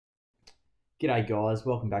G'day guys,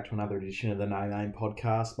 welcome back to another edition of the No Name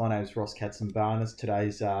Podcast. My name's Ross Katzenbarnes.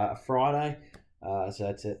 Today's a Friday,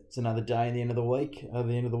 so it's another day in the end of the week, the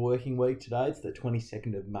end of the working week today. It's the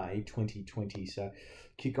 22nd of May 2020, so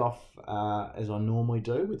kick off as I normally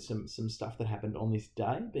do with some stuff that happened on this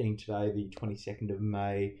day, being today the 22nd of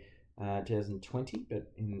May 2020,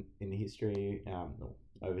 but in the history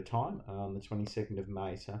over time, the 22nd of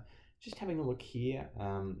May. So just having a look here.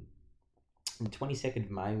 The 22nd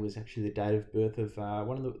of May was actually the date of birth of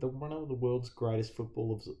one of the world's greatest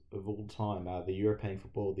footballers of all time, the European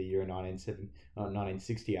football of the year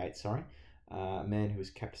 1968. A man who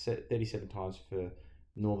was capped 37 times for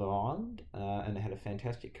Northern Ireland and had a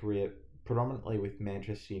fantastic career, predominantly with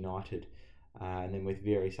Manchester United, and then with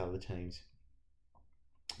various other teams,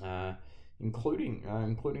 including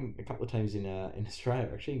a couple of teams in Australia,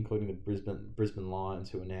 actually, including the Brisbane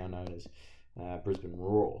Lions, who are now known as Brisbane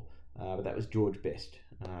Roar. But that was George Best.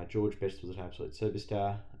 George Best was an absolute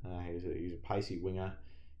superstar. He was a pacey winger.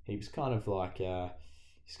 He was kind of like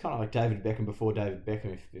David Beckham before David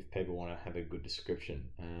Beckham, if people want to have a good description.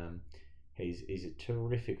 He's a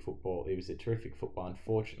terrific football. He was a terrific footballer.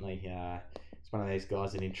 Unfortunately, he's one of these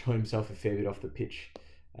guys that enjoyed himself a fair bit off the pitch.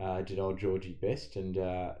 Did old Georgie Best, and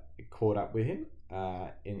it caught up with him.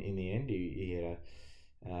 In the end, he had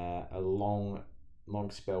a long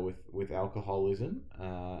spell with alcoholism,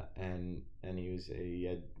 and he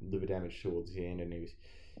had liver damage towards the end, and he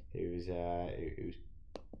was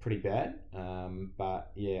pretty bad.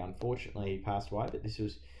 But yeah, unfortunately, he passed away. But this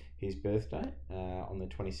was his birthday on the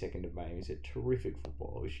 22nd of May. He was a terrific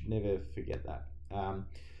footballer. We should never forget that.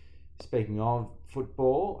 Speaking of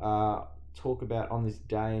football, talk about on this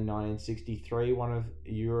day in 1963, one of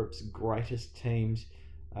Europe's greatest teams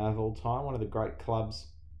of all time, one of the great clubs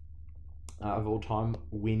of all time,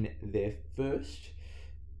 win their first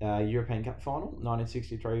European Cup final.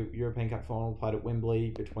 1963 European Cup final played at Wembley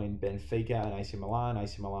between Benfica and AC Milan.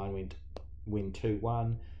 AC Milan win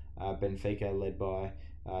 2-1. Benfica, led by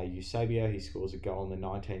Eusebio, he scores a goal in the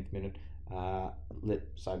 19th minute.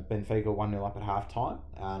 So Benfica 1-0 up at half time.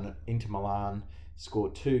 And Inter Milan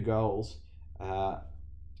scored 2 goals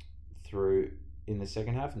through in the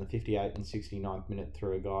second half, in the 58th and 69th minute,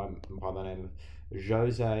 through a guy by the name of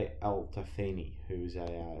Jose Altafini, who was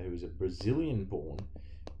a Brazilian-born.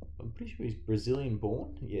 I'm pretty sure he's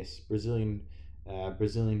Brazilian-born. Yes,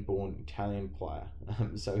 Brazilian-born Italian player.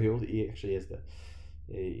 So he actually has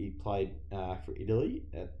he played for Italy.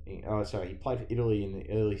 He played for Italy in the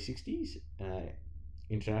early '60s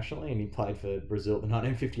internationally, and he played for Brazil at the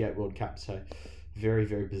 1958 World Cup. So very,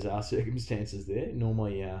 very bizarre circumstances there.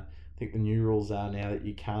 Normally, I think the new rules are now that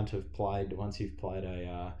you can't have played once you've played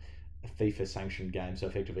a FIFA sanctioned game, so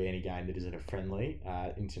effectively any game that isn't a friendly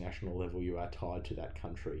international level, you are tied to that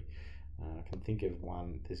country. I can think of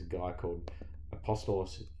one. There's a guy called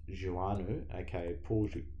Apostolos Ioannou, aka Paul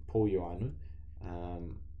Ioannou,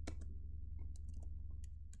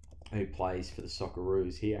 who plays for the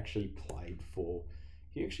Socceroos. He actually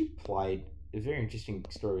played a very interesting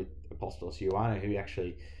story with Apostolos Ioannou, who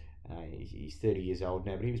actually he's 30 years old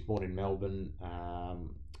now, but he was born in Melbourne.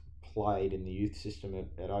 Played in the youth system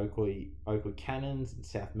at Oakley Cannons in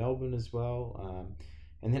South Melbourne as well,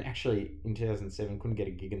 and then actually in 2007 couldn't get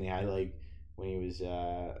a gig in the A-League when he was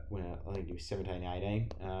I think he was 17,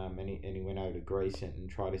 18, and he went over to Greece and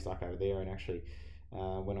tried his luck over there, and actually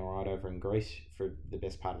went alright over in Greece for the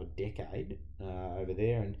best part of a decade over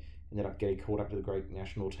there, and ended up getting called up to the Greek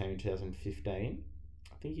national team in 2015.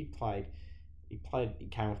 I think he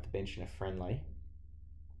came off the bench in a friendly.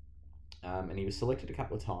 And he was selected a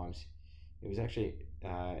couple of times. It was actually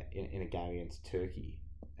in a game against Turkey,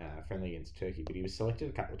 friendly against Turkey, but he was selected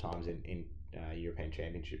a couple of times in European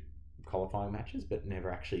Championship qualifying matches, but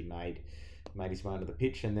never actually made his way onto the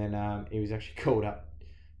pitch. And then he was actually called up.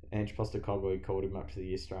 Ange Postecoglou called him up to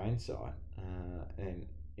the Australian side, and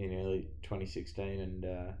in early 2016, and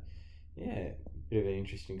bit of an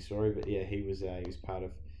interesting story. But yeah, he was part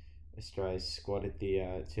of Australia's squad at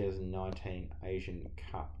the 2019 Asian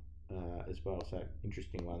Cup. As well, so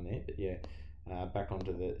interesting one there. But yeah, back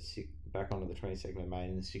onto the 22nd of May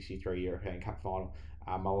in the '63 European Cup final.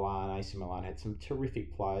 AC Milan had some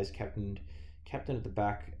terrific players, captained at the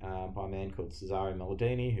back by a man called Cesare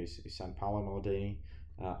Maldini, who's son Paolo Maldini.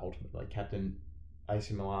 Ultimately captained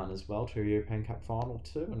AC Milan as well to a European Cup final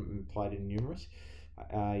too, and played in numerous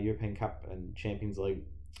European Cup and Champions League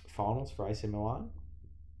finals for AC Milan.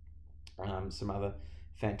 Some other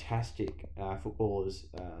fantastic footballers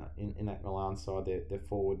in that Milan side. Their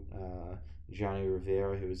forward Gianni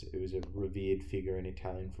Rivera, who was a revered figure in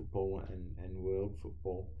Italian football and world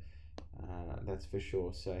football. That's for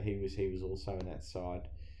sure. So he was also in that side.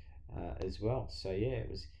 as well. So yeah,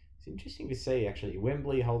 it's interesting to see. Actually,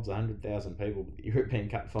 Wembley holds 100,000 people, but the European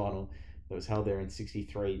Cup final that was held there in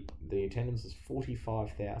 '63, the attendance was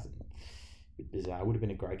 45,000. Bit bizarre. Would have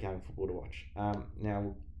been a great game of football to watch. Now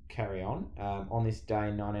we'll carry on. On this day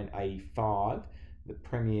in 1985, the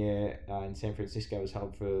premiere in San Francisco was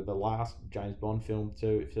held for the last James Bond film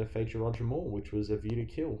to feature Roger Moore, which was A View to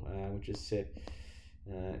Kill, which is set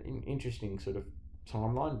in interesting sort of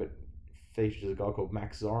timeline, but features a guy called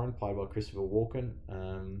Max Zorin, played by Christopher Walken.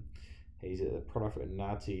 He's a product of a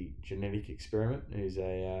Nazi genetic experiment. He's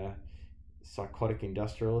a psychotic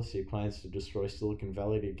industrialist who plans to destroy Silicon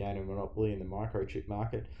Valley to gain a monopoly in the microchip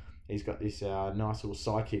market. He's got this nice little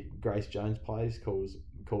sidekick Grace Jones plays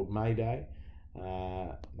called Mayday,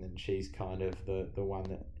 and she's kind of the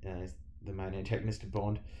one that is the main antagonist of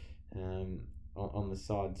Bond. On the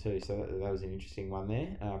side too, so that was an interesting one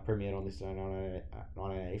there. Premiered on this day in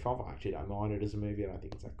 1985. I actually don't mind it as a movie. I don't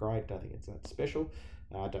think it's that great. Don't think it's that special.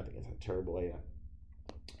 I don't think it's that terrible either.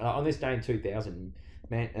 On this day in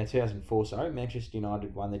 2004, Manchester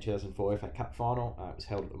United won the 2004 FA Cup final. It was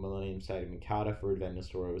held at the Millennium Stadium in Cardiff. Ruud van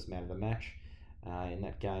Nistelrooy was man of the match. In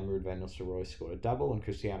that game, Ruud van Nistelrooy scored a double, and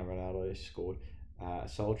Cristiano Ronaldo scored a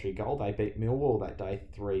solitary goal. They beat Millwall that day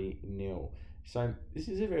 3-0. So this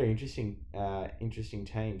is a very interesting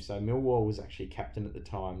team. So Millwall was actually captain at the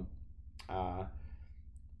time. I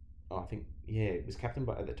think it was captained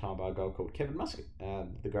at the time by a guy called Kevin Muscat,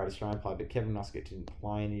 the great Australian player. But Kevin Muscat didn't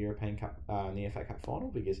play in the European Cup, in the FA Cup final,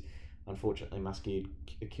 because unfortunately Muscat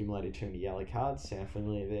accumulated too many yellow cards. Sound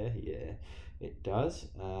familiar there? Yeah, it does.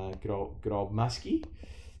 Good old Muskie.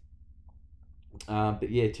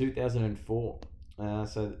 But yeah, 2004.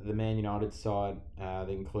 So the Man United side,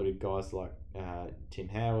 they included guys like Tim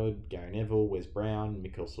Howard, Gary Neville, Wes Brown,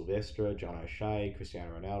 Mikel Silvestre, John O'Shea,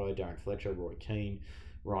 Cristiano Ronaldo, Darren Fletcher, Roy Keane,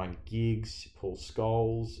 Ryan Giggs, Paul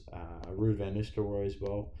Scholes, Ruud van Nistelrooy as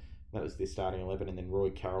well. That was their starting 11, and then Roy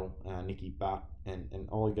Carroll, Nicky Butt, and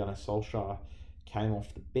Ole Gunnar Solskjaer came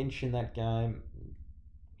off the bench in that game.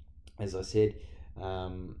 As I said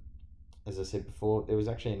before, there was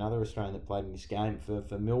actually another Australian that played in this game for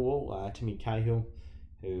Millwall, Timmy Cahill,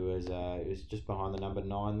 who was just behind the number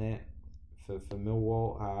 9 there for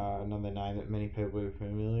Millwall. Another name that many people were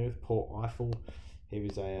familiar with, Paul Eiffel. He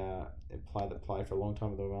was a player that played for a long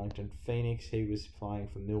time with the Wellington Phoenix. He was playing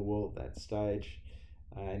for Millwall at that stage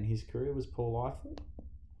in his career, was Paul Eiffel.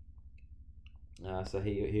 So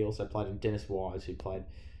he also played in Dennis Wise, who played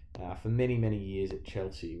for many years at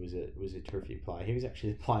Chelsea. Was a terrific player. He was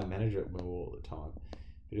actually the player manager at Millwall at the time.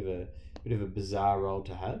 Bit of a bizarre role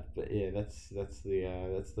to have, but yeah, that's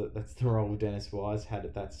the role Dennis Wise had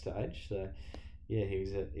at that stage. So yeah, he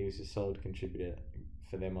was a solid contributor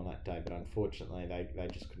for them on that day, but unfortunately they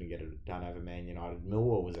just couldn't get it done over Man United.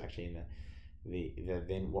 Millwall was actually in the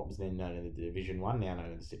then what was then known as the Division 1, now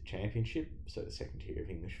known as the Championship, so the second tier of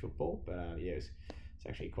English football. But it's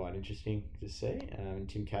actually quite interesting to see.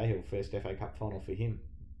 Tim Cahill, first FA Cup final for him.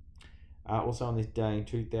 Also on this day in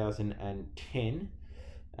 2010,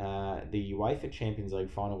 the UEFA Champions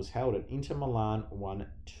League final was held, and Inter Milan won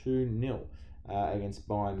 2-0 against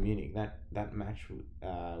Bayern Munich. That match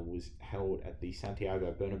was held at the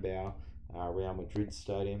Santiago Bernabeu Real Madrid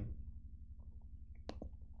Stadium,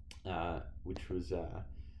 which was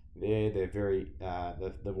they're very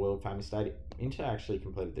the world famous stadium. Inter actually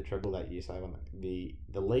completed the treble that year, so they won the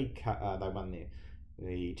league. They won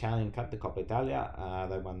the Italian Cup, the Coppa Italia.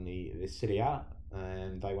 They won the Serie A,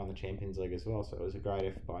 and they won the Champions League as well. So it was a great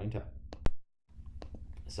effort by Inter.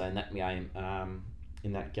 So in that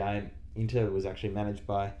game, Inter was actually managed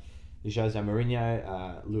by Jose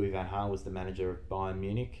Mourinho. Louis van Gaal was the manager of Bayern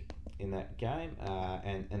Munich in that game,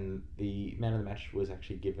 and the man of the match was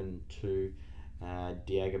actually given to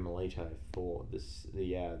Diego Milito for the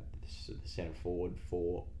centre forward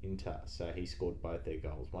for Inter. So he scored both their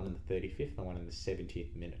goals, one in the 35th and one in the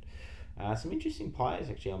 70th minute. Some interesting players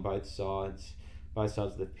actually on both sides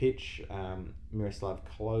of the pitch. Miroslav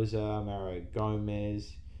Klose, Mario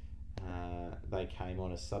Gomez. They came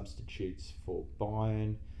on as substitutes for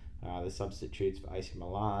Bayern. The substitutes for AC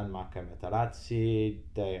Milan, Marco Materazzi,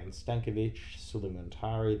 Dejan Stankovic, Suleiman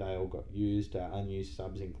Tari, they all got used. Unused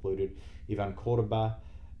subs included Ivan Cordoba.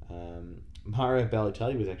 Mario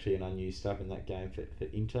Balotelli was actually an unused sub in that game for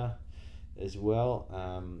Inter as well.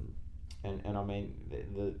 And I mean,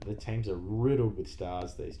 the teams are riddled with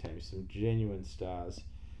stars, these teams, some genuine stars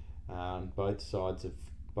on both sides of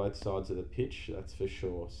the pitch, that's for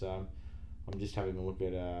sure. So I'm just having a look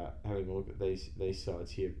at these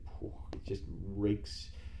sides here. It just reeks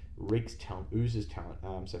talent, oozes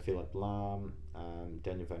talent. So Philip Lahm,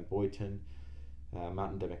 Daniel Van Boyten,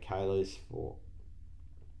 Martin Demichelis for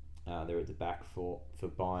They're at the back for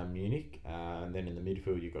Bayern Munich. And then in the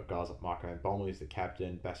midfield, you've got guys like Michael Mboma, who's the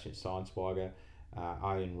captain, Bastian Schweinsteiger,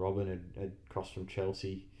 Arjen Robben had crossed from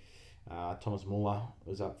Chelsea, Thomas Muller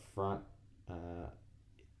was up front,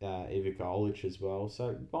 Ivica Olic as well.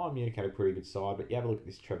 So Bayern Munich had a pretty good side, but you have a look at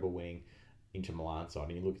this treble winning Inter Milan side,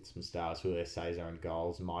 and you look at some stars, Julio Cesar in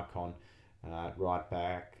goals, Maicon right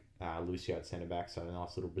back, Lucio at centre back, so a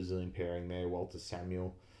nice little Brazilian pairing there, Walter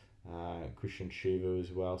Samuel, Christian Chivu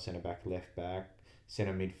as well, centre back, left back,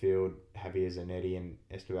 centre midfield, Javier Zanetti and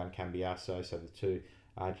Esteban Cambiaso, so the two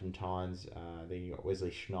Argentines. Then you got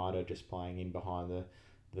Wesley Schneider just playing in behind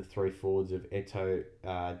the three forwards of Eto,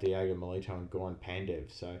 Diego Milito, and Goran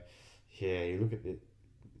Pandev. So, yeah, you look at it,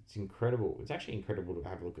 it's incredible. It's actually incredible to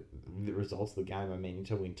have a look at the results of the game. I mean,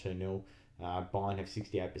 Inter win 2-0. Bayern have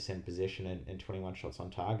 68% possession and 21 shots on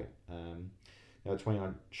target. There were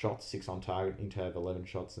 21 shots, 6 on target. Inter have 11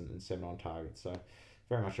 shots and 7 on target. So,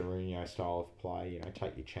 very much a Mourinho style of play. You know,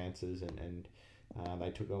 take your chances, and they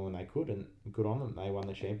took them when they could, and good on them. They won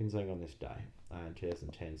the Champions League on this day in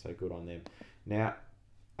 2010, so good on them. Now,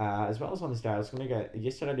 as well as on this day, I was going to go.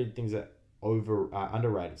 Yesterday I did things that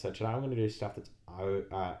underrated. So today I'm going to do stuff that's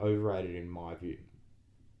overrated in my view.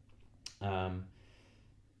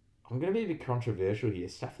 I'm going to be a bit controversial here.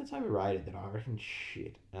 Stuff that's overrated that I reckon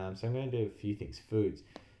shit. So I'm going to do a few things. Foods.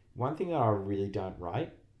 One thing that I really don't rate,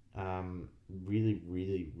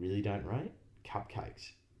 really don't rate,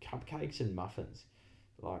 cupcakes. Cupcakes and muffins.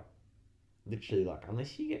 Like, literally, like,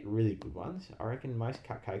 unless you get really good ones, I reckon most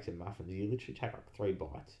cupcakes and muffins, you literally take like 3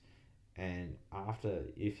 bites, and after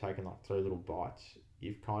you've taken like 3 little bites,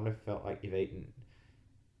 you've kind of felt like you've eaten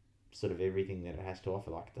sort of everything that it has to offer.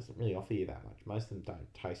 Like, it doesn't really offer you that much. Most of them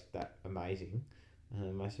don't taste that amazing.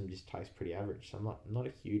 Most of them just taste pretty average. So I'm not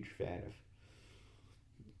a huge fan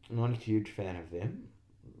of them.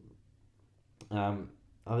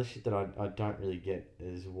 Other shit that I don't really get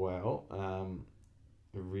as well,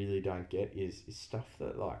 really don't get is stuff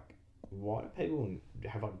that, like, why do people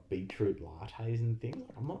have like beetroot lattes and things?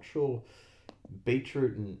 Like, I'm not sure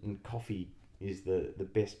beetroot and coffee is the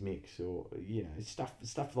best mix, or, you know,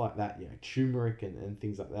 stuff like that, you know, turmeric and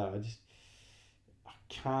things like that. I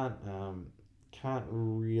can't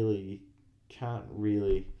really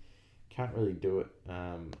do it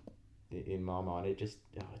in my mind. It just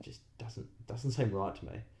doesn't seem right to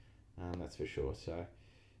me. That's for sure. So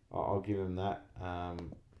I'll give them that.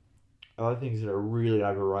 Other things that are really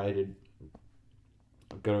overrated,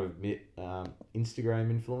 I've got to admit,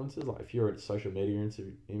 Instagram influencers. Like, if you're a social media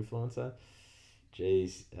influencer,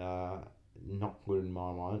 geez, not good in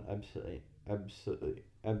my mind.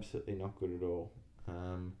 Absolutely not good at all.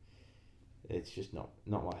 It's just not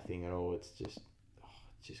my thing at all. It's just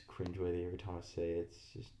cringeworthy every time I see it.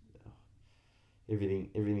 It's just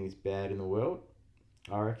everything is bad in the world,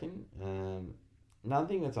 I reckon. Another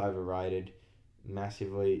thing that's overrated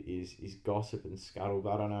massively is gossip and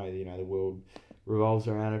scuttlebutt. I know, you know, the world revolves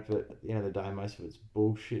around it, but at the end of the day, most of it's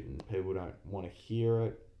bullshit and people don't want to hear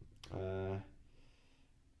it. I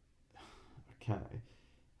can't.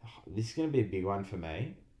 This is going to be a big one for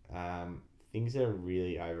me. Things that are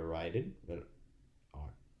really overrated that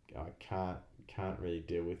I can't really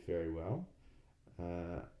deal with very well.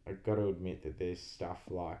 I've got to admit that there's stuff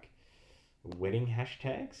like wedding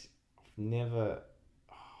hashtags. I've never.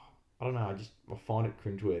 I don't know. I find it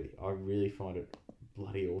cringeworthy. I really find it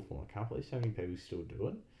bloody awful. I can't believe so many people still do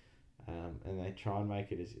it. And they try and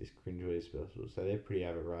make it as cringeworthy as possible. So they're pretty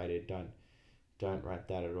overrated. Don't rate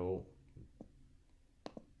that at all.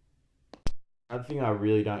 Another thing I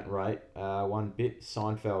really don't rate, one bit,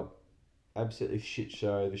 Seinfeld. Absolutely shit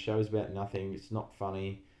show. The show's about nothing. It's not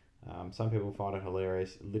funny. Some people find it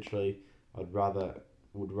hilarious. Literally, would rather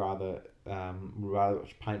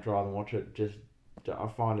watch paint dry than watch it. I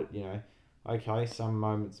find it, you know, okay, some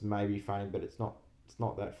moments may be funny, but it's not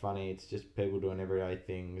that funny. It's just people doing everyday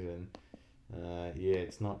things, and yeah,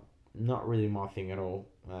 it's not really my thing at all.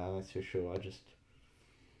 That's for sure. I just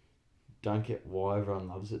don't get why everyone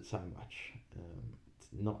loves it so much. It's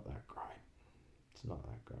not that great.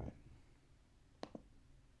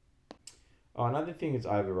 Oh, another thing that's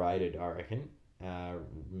overrated, I reckon,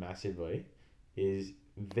 massively, is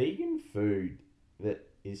vegan food that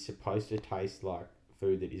is supposed to taste like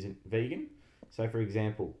food that isn't vegan. So, for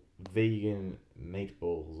example, vegan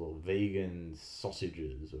meatballs or vegan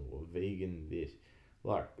sausages or vegan this.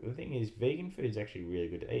 Like, the thing is, vegan food is actually really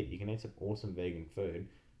good to eat. You can eat some awesome vegan food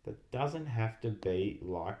that doesn't have to be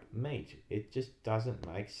like meat. It just doesn't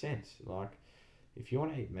make sense. Like, if you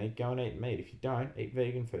want to eat meat, go and eat meat. If you don't, eat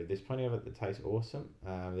vegan food. There's plenty of it that tastes awesome,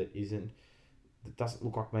 that doesn't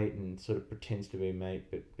look like meat and sort of pretends to be meat,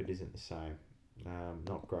 but isn't the same.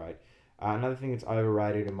 Not great. Another thing that's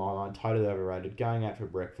overrated in my mind, totally overrated, going out for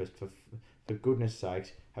breakfast. For goodness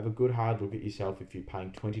sakes, have a good hard look at yourself if you're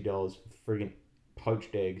paying $20 for friggin'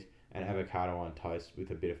 poached eggs and avocado on toast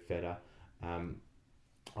with a bit of feta. Um,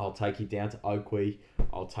 I'll take you down to Oakley.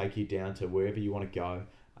 I'll take you down to wherever you want to go.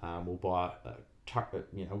 We'll buy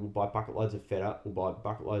we'll buy bucket loads of feta. We'll buy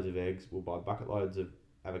bucket loads of eggs. We'll buy bucket loads of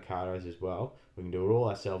avocados as well. We can do it all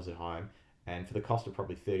ourselves at home, and for the cost of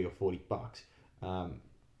probably $30 or $40, um,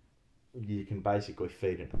 you can basically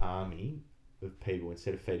feed an army of people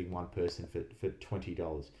instead of feeding one person for $20.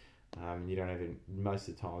 You don't even most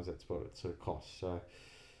of the times that's what it sort of costs. So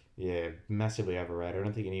yeah, massively overrated. I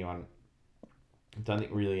don't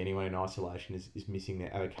think really anyone in isolation is missing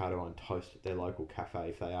their avocado on toast at their local cafe.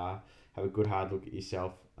 If they are, have a good hard look at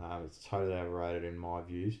yourself. It's totally overrated in my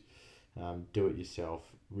views. Do it yourself.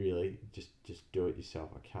 Really, just do it yourself.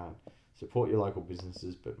 I can't support your local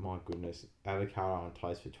businesses, but my goodness, avocado on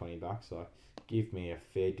toast for $20. Like, give me a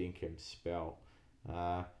fair dinkum spell.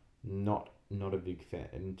 Uh, not a big fan,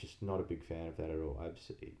 and just not a big fan of that at all. I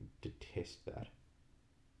absolutely detest that.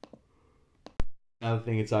 Another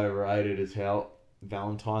thing it's overrated as hell.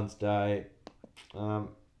 Valentine's Day. Um,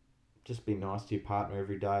 just be nice to your partner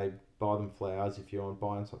every day. Buy them flowers if you want.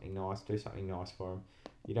 Buy them something nice. Do something nice for them.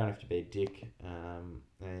 You don't have to be a dick.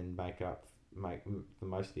 And make the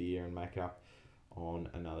most of the year and make up on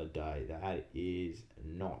another day. That is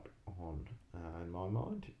not on in my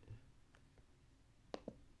mind.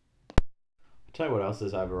 I'll tell you what else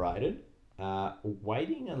is overrated.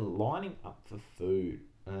 Waiting and lining up for food.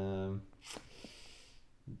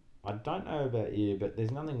 I don't know about you, but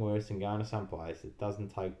there's nothing worse than going to some place that doesn't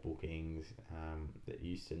take bookings. That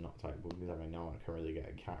used to not take bookings. I mean, no one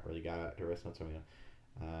can't really go out to restaurants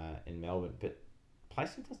in Melbourne, but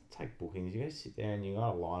place that doesn't take bookings. You got to sit there and you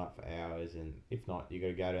got to line up for hours, and if not, you got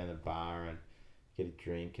to go down the bar and get a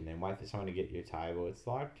drink, and then wait for someone to get you a table. It's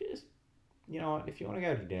like, just, you know what? If you want to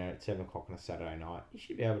go to dinner at 7 o'clock on a Saturday night, you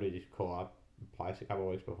should be able to just call up a place a couple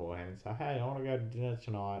of weeks beforehand and say, hey, I want to go to dinner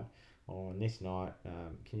tonight on this night.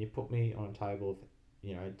 Can you put me on a table of,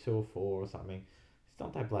 2 or 4 or something? It's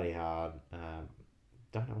not that bloody hard.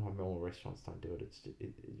 Don't know why more restaurants don't do it.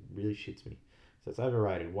 It really shits me. So it's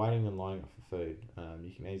overrated. Waiting and lining up for food.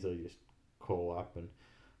 You can easily just call up, and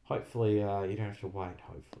hopefully you don't have to wait.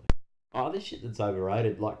 Hopefully. Oh, this shit that's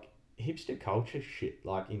overrated, like hipster culture shit,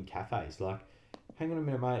 like in cafes. Like, hang on a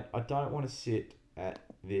minute, mate. I don't want to sit at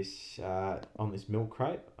this on this milk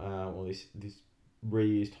crate or this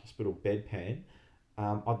reused hospital bedpan.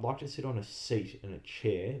 I'd like to sit on a seat in a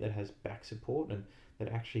chair that has back support and that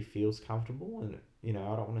actually feels comfortable. And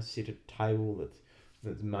I don't want to sit at a table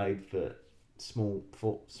that's made for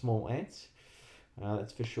small ants.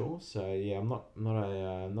 That's for sure. So yeah, I'm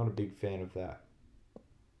not a big fan of that.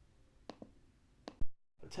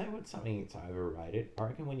 I'll tell you what, something that's overrated. I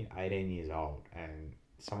reckon when you're 18 years old and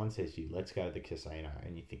someone says to you, let's go to the casino,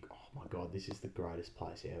 and you think, oh my god, this is the greatest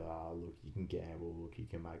place ever. Look, you can gamble, look, you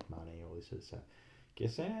can make money, all this sort of stuff.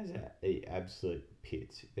 Casinos are the absolute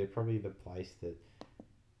pits. They're probably the place that,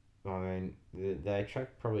 I mean, they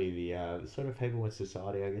attract probably the sort of people in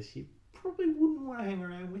society, I guess, you probably wouldn't want to hang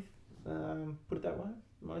around with, put it that way,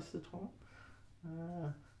 most of the time.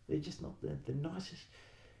 They're just not the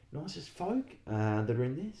nicest folk that are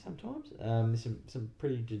in there sometimes. There's some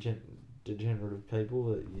pretty degenerative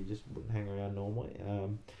people that you just wouldn't hang around normally.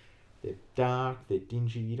 They're dark, they're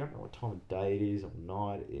dingy. You don't know what time of day it is or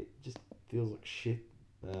night. It just feels like shit.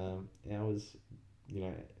 Hours, you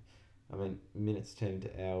know, I mean, minutes turn into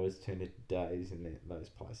hours, turn into days in those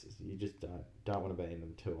places. You just don't want to be in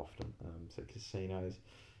them too often. So casinos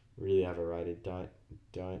really overrated. Don't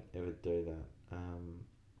ever do that.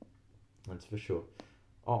 That's for sure.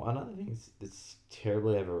 Oh, another thing that's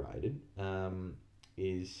terribly overrated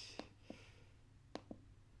is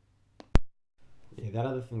yeah, that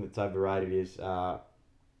other thing that's overrated is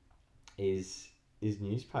is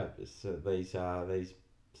newspapers. So these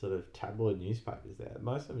sort of tabloid newspapers there.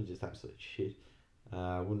 Most of them are just absolute shit.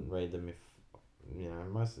 I wouldn't read them if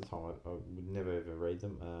most of the time I would never ever read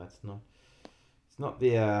them. It's not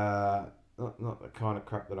the not the kind of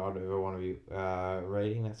crap that I'd ever want to be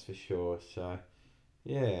reading. That's for sure. So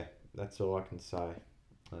yeah, that's all I can say.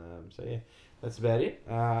 So yeah, that's about it.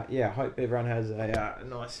 Yeah, I hope everyone has a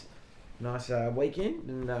nice weekend.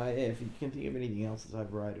 And yeah, if you can think of anything else that's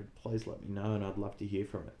overrated, please let me know, and I'd love to hear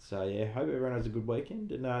from it. So yeah, hope everyone has a good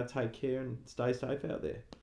weekend, and take care and stay safe out there.